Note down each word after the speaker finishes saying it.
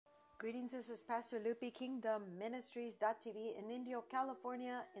Greetings, this is Pastor Lupi, Kingdom Ministries.tv in Indio,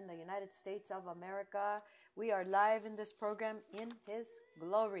 California, in the United States of America. We are live in this program in His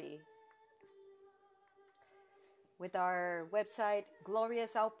glory with our website,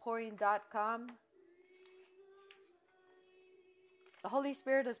 gloriousoutpouring.com. The Holy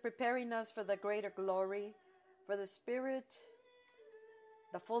Spirit is preparing us for the greater glory, for the Spirit,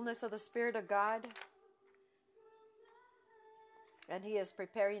 the fullness of the Spirit of God. And He is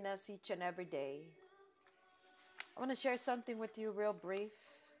preparing us each and every day. I want to share something with you real brief.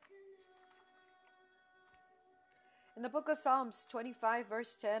 In the book of Psalms 25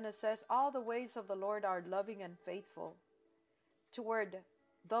 verse 10, it says, "All the ways of the Lord are loving and faithful toward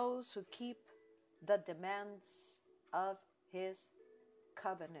those who keep the demands of His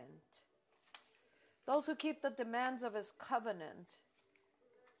covenant." Those who keep the demands of His covenant.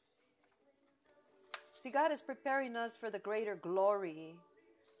 See, God is preparing us for the greater glory,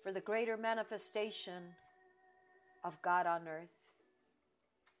 for the greater manifestation of God on earth,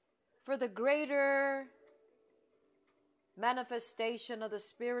 for the greater manifestation of the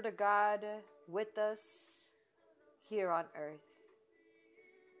Spirit of God with us here on earth.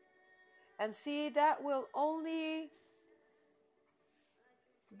 And see, that will only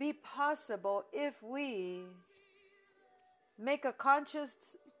be possible if we make a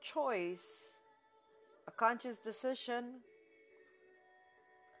conscious choice, a conscious decision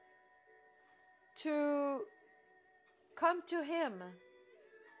to come to Him,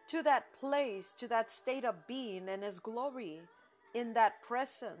 to that place, to that state of being in His glory, in that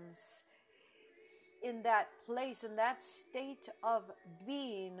presence, in that place, in that state of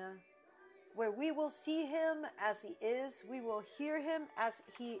being where we will see Him as He is, we will hear Him as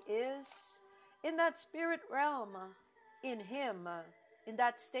He is, in that spirit realm, in Him, in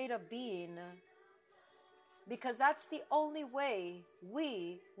that state of being. Because that's the only way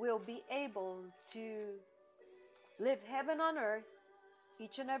we will be able to live heaven on earth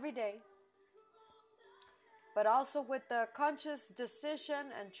each and every day. But also with the conscious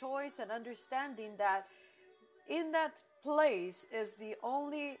decision and choice and understanding that in that place is the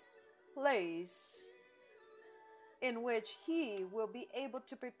only place in which He will be able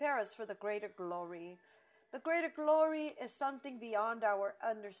to prepare us for the greater glory. The greater glory is something beyond our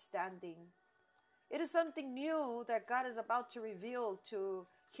understanding. It is something new that God is about to reveal to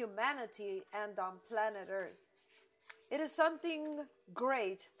humanity and on planet Earth. It is something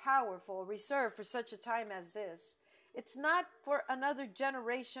great, powerful, reserved for such a time as this. It's not for another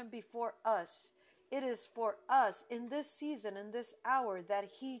generation before us. It is for us in this season, in this hour, that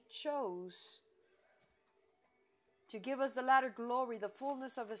He chose to give us the latter glory, the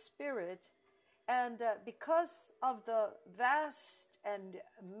fullness of His Spirit. And because of the vast and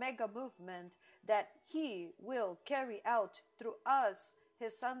mega movement that He will carry out through us,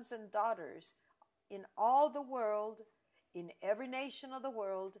 His sons and daughters, in all the world, in every nation of the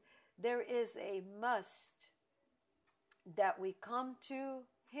world, there is a must that we come to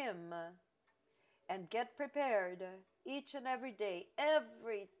Him and get prepared each and every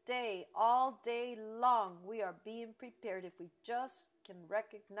day, all day long. We are being prepared if we just can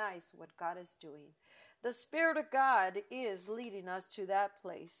recognize what God is doing. The Spirit of God is leading us to that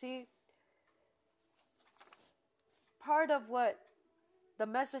place. See, part of what the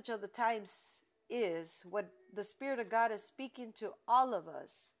message of the times is, what the Spirit of God is speaking to all of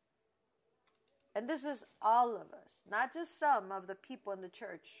us. And this is all of us, not just some of the people in the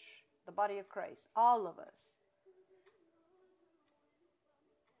church, the body of Christ, all of us.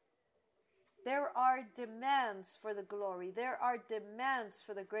 There are demands for the glory. There are demands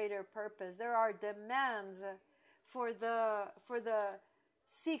for the greater purpose. There are demands for the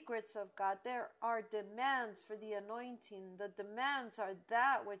secrets of God. There are demands for the anointing. The demands are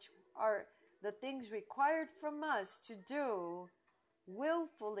that which are the things required from us to do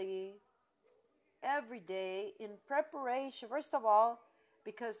willfully every day in preparation. First of all,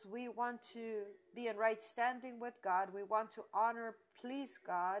 because we want to be in right standing with God. We want to honor, please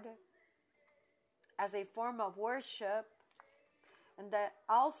God, as a form of worship, and that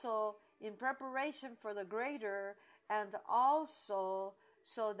also in preparation for the greater, and also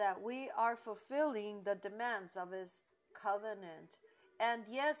so that we are fulfilling the demands of His covenant. And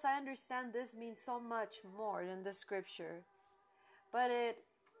yes, I understand this means so much more in the scripture, but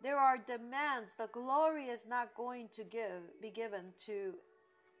there are demands. The glory is not going to be given to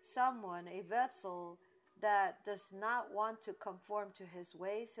someone, a vessel that does not want to conform to His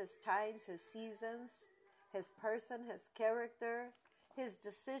ways, His times, His seasons, His person, His character, His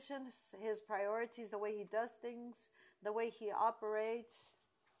decisions, His priorities, the way He does things, the way He operates.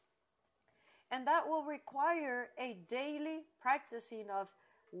 And that will require a daily practicing of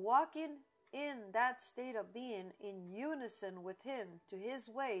walking in that state of being in unison with Him, to His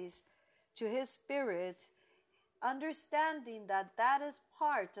ways, to His Spirit, understanding that that is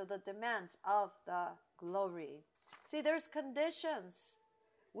part of the demands of the glory. See, there's conditions.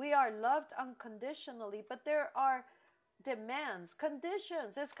 We are loved unconditionally, but there are demands,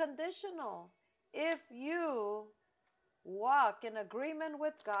 conditions. It's conditional. If you walk in agreement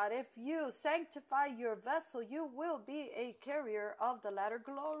with God, if you sanctify your vessel, you will be a carrier of the latter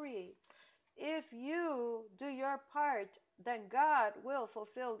glory. If you do your part, then God will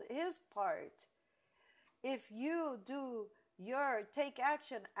fulfill His part. If you take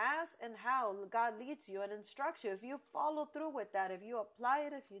action as and how God leads you and instructs you, if you follow through with that, if you apply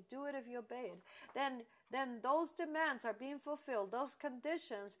it, if you do it, if you obey it, then those demands are being fulfilled, those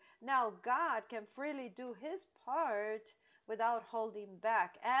conditions. Now God can freely do His part without holding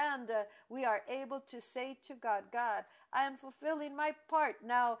back. And we are able to say to God, God, I am fulfilling my part.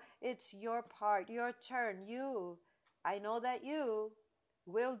 Now it's your part, your turn. I know that you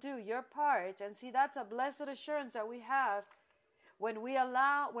will do your part. And see, that's a blessed assurance that we have. When we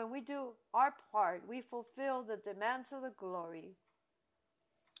do our part, we fulfill the demands of the glory.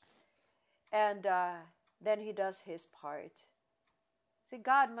 And then He does His part. See,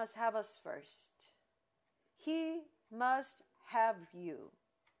 God must have us first. He must have you.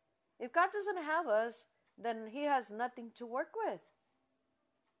 If God doesn't have us, then He has nothing to work with.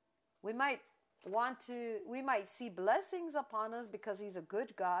 We might see blessings upon us because He's a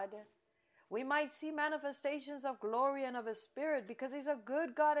good God. We might see manifestations of glory and of His Spirit because He's a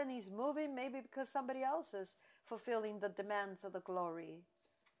good God and He's moving, maybe because somebody else is fulfilling the demands of the glory.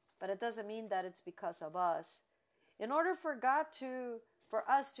 But it doesn't mean that it's because of us. In order for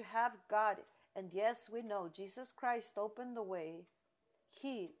us to have God, and yes, we know Jesus Christ opened the way.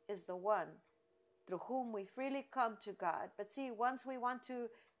 He is the one through whom we freely come to God. But see, once we want to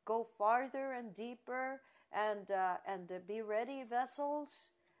go farther and deeper and be ready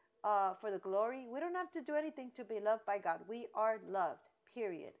vessels for the glory, we don't have to do anything to be loved by God. We are loved,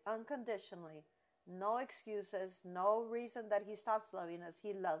 period, unconditionally. No excuses, no reason that He stops loving us.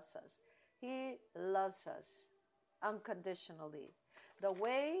 He loves us. He loves us unconditionally. The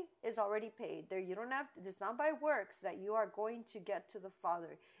way is already paid. It's not by works that you are going to get to the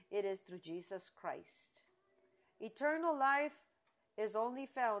Father. It is through Jesus Christ. Eternal life is only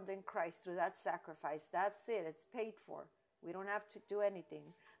found in Christ through that sacrifice. That's it. It's paid for. We don't have to do anything.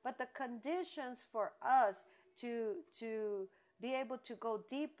 But the conditions for us to be able to go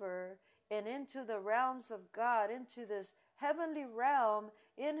deeper and into the realms of God, into this heavenly realm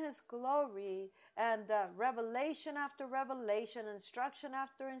in His glory, and revelation after revelation, instruction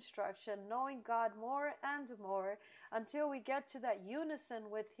after instruction, knowing God more and more until we get to that unison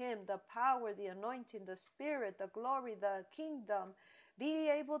with Him, the power, the anointing, the Spirit, the glory, the kingdom, be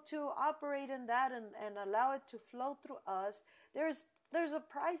able to operate in that and allow it to flow through us. There's a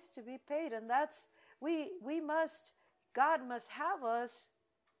price to be paid, and that's God must have us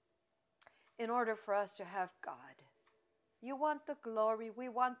in order for us to have God. You want the glory, we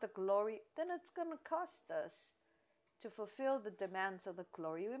want the glory, then it's going to cost us to fulfill the demands of the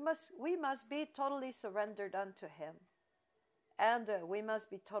glory. We must be totally surrendered unto Him, and we must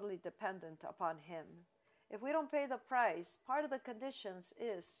be totally dependent upon Him. If we don't pay the price, part of the conditions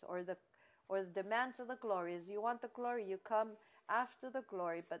is, or the demands of the glory is, you want the glory, you come after the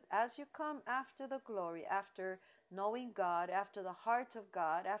glory. But as you come after the glory, after knowing God, after the heart of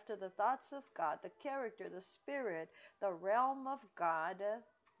God, after the thoughts of God, the character, the Spirit, the realm of God,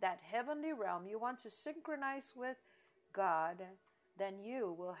 that heavenly realm, you want to synchronize with God, then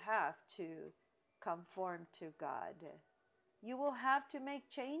you will have to conform to God. You will have to make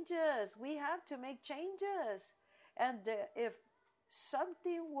changes. We have to make changes. And if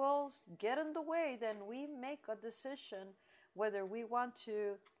something will get in the way, then we make a decision whether we want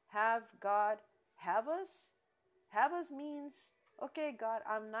to have God have us. Have us means, okay, God,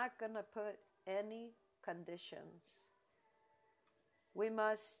 I'm not going to put any conditions. We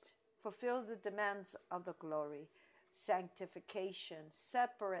must fulfill the demands of the glory. Sanctification,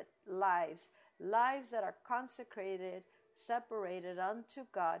 separate lives that are consecrated, separated unto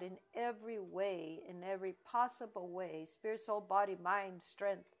God in every way, in every possible way, spirit, soul, body, mind,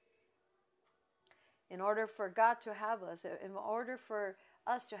 strength. In order for God to have us, in order for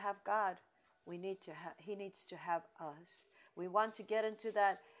us to have God, He needs to have us. We want to get into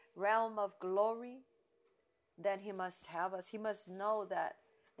that realm of glory, then He must have us. He must know that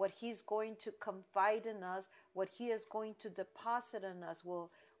what He's going to confide in us, what He is going to deposit in us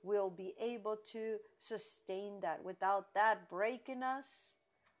will be able to sustain that without that breaking us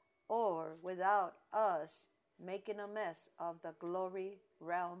or without us making a mess of the glory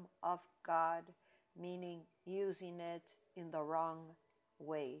realm of God, meaning using it in the wrong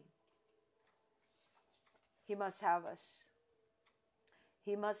way. He must have us.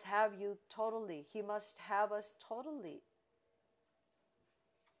 He must have you totally. He must have us totally.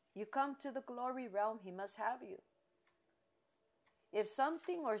 You come to the glory realm, He must have you. If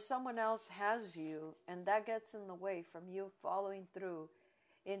something or someone else has you and that gets in the way from you following through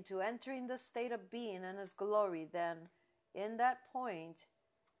into entering the state of being in His glory, then in that point,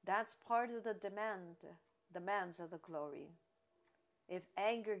 that's part of the demands of the glory. If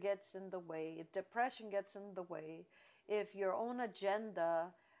anger gets in the way, if depression gets in the way, if your own agenda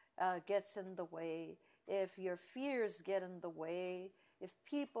gets in the way, if your fears get in the way, if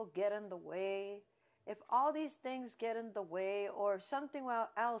people get in the way, if all these things get in the way or something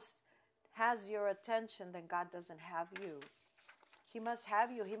else has your attention, then God doesn't have you. He must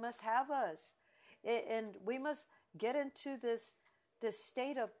have you. He must have us. And we must get into this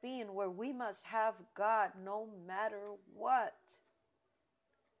state of being where we must have God no matter what.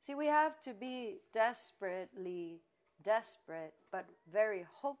 See, we have to be desperately desperate, but very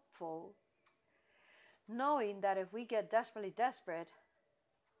hopeful, knowing that if we get desperately desperate,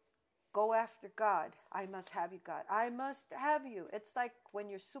 go after God. I must have you, God. I must have you. It's like when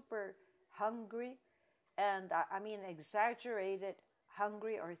you're super hungry, and I mean exaggerated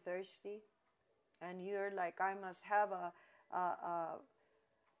hungry or thirsty, and you're like, I must have a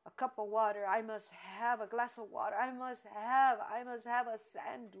cup of water. I must have a glass of water. I must have a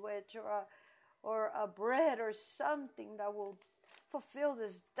sandwich or a bread or something that will fulfill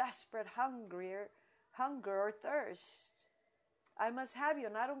this desperate hunger or thirst. I must have you,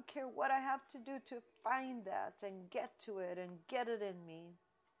 and I don't care what I have to do to find that and get to it and get it in me.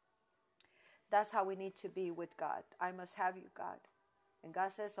 That's how we need to be with God. I must have you, God. And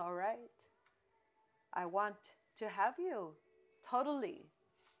God says, all right, I want to have you totally.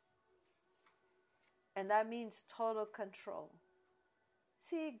 And that means total control.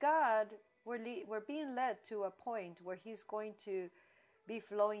 See, God, we're being led to a point where He's going to be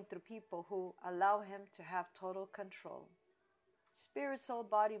flowing through people who allow Him to have total control. Spirit, soul,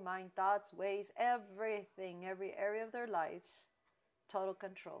 body, mind, thoughts, ways, everything, every area of their lives, total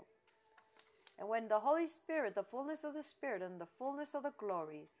control. And when the Holy Spirit, the fullness of the Spirit and the fullness of the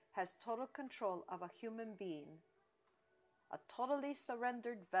glory has total control of a human being, a totally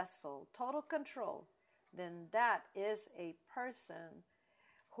surrendered vessel, total control, then that is a person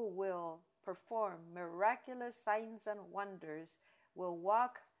who will perform miraculous signs and wonders, will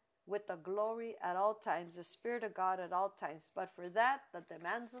walk with the glory at all times, the Spirit of God at all times. But for that, the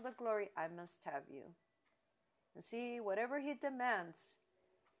demands of the glory, I must have you. And see, whatever He demands,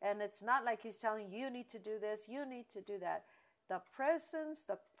 and it's not like He's telling you need to do this, you need to do that. The presence,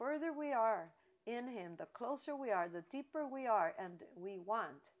 the further we are in Him, the closer we are, the deeper we are, and we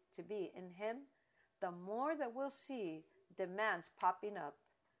want to be in Him, the more that we'll see demands popping up.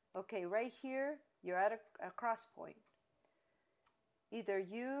 Okay, right here, you're at a cross point. Either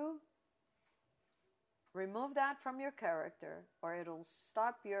you remove that from your character, or it'll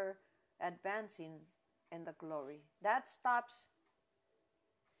stop your advancing in the glory. That stops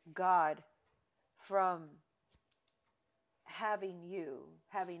God from having you,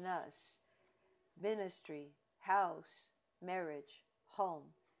 having us, ministry, house, marriage, home.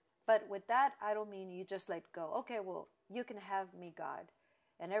 But with that, I don't mean you just let go. Okay, well, you can have me, God,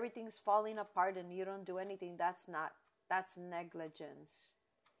 and everything's falling apart and you don't do anything. That's negligence.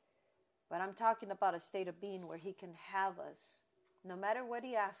 But I'm talking about a state of being where He can have us. No matter what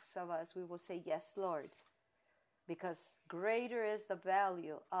He asks of us, we will say, yes, Lord. Because greater is the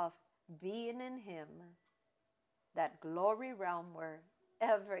value of being in Him, that glory realm where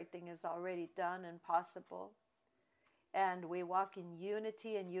everything is already done and possible. And we walk in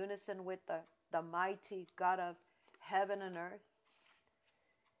unity and unison with the mighty God of heaven and earth.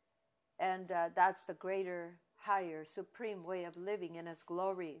 And that's the greater, higher, supreme way of living in His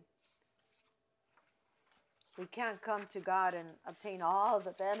glory. We can't come to God and obtain all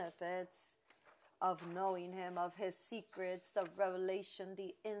the benefits of knowing Him, of His secrets, the revelation,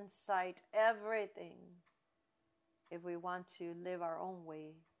 the insight, everything, if we want to live our own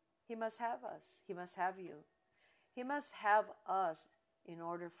way. He must have us. He must have you. He must have us in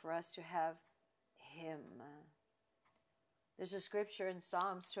order for us to have Him. There's a scripture in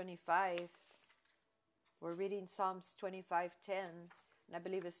Psalms 25. We're reading Psalms 25:10, and I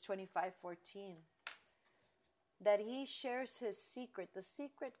believe it's 25:14. That He shares His secret. The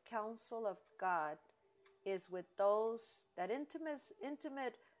secret counsel of God is with those, that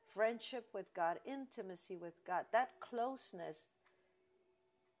intimate friendship with God, intimacy with God, that closeness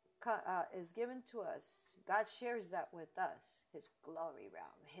is given to us. God shares that with us, his glory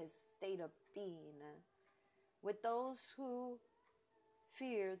realm, his state of being, with those who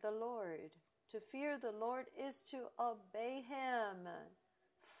fear the Lord. To fear the Lord is to obey him,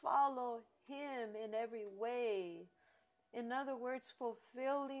 follow him in every way. In other words,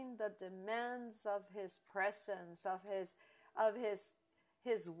 fulfilling the demands of his presence, of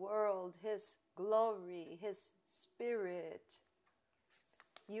his world, his glory, his spirit.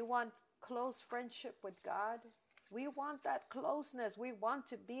 You want close friendship with God? We want that closeness. We want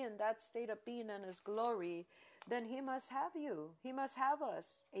to be in that state of being in his glory. Then he must have you. He must have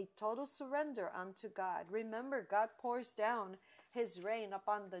us. A total surrender unto God. Remember, God pours down his rain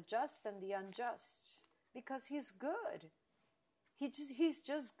upon the just and the unjust because he's good. He's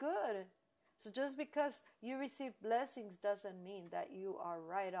just good. So just because you receive blessings doesn't mean that you are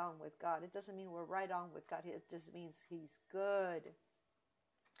right on with God. It doesn't mean we're right on with God. It just means he's good.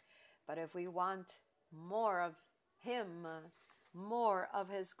 But if we want more of him, more of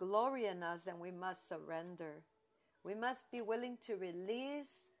his glory in us, then we must surrender. We must be willing to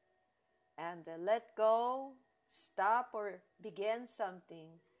release and let go, stop, or begin something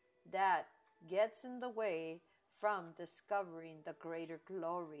that gets in the way from discovering the greater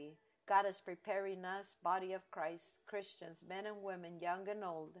glory. God is preparing us, body of Christ, Christians, men and women, young and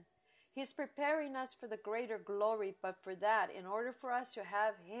old. He's preparing us for the greater glory, but for that, in order for us to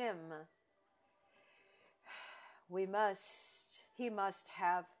have him, he must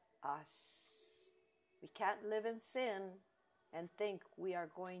have us. We can't live in sin and think we are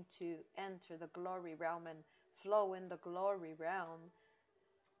going to enter the glory realm and flow in the glory realm.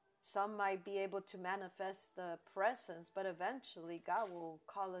 Some might be able to manifest the presence, but eventually God will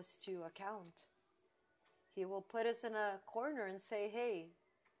call us to account. He will put us in a corner and say, hey,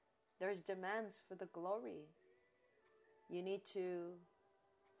 there's demands for the glory. You need to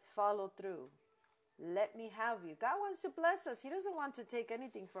follow through. Let me have you. God wants to bless us. He doesn't want to take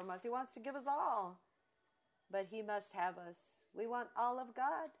anything from us. He wants to give us all. But he must have us. We want all of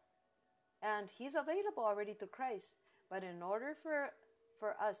God. And he's available already through Christ. But in order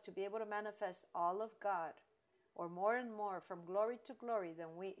for us to be able to manifest all of God, or more and more from glory to glory, then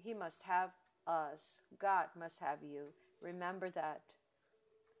he must have us. God must have you. Remember that.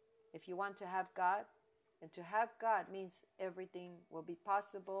 If you want to have God, and to have God means everything will be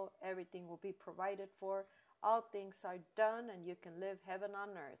possible, everything will be provided for, all things are done, and you can live heaven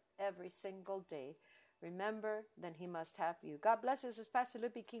on earth every single day. Remember, then he must have you. God bless us. This is Pastor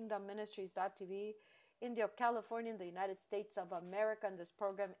Lupi, Kingdom Ministries.tv, Indio, California, in the United States of America, and this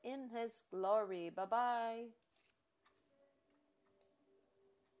program In His Glory. Bye-bye.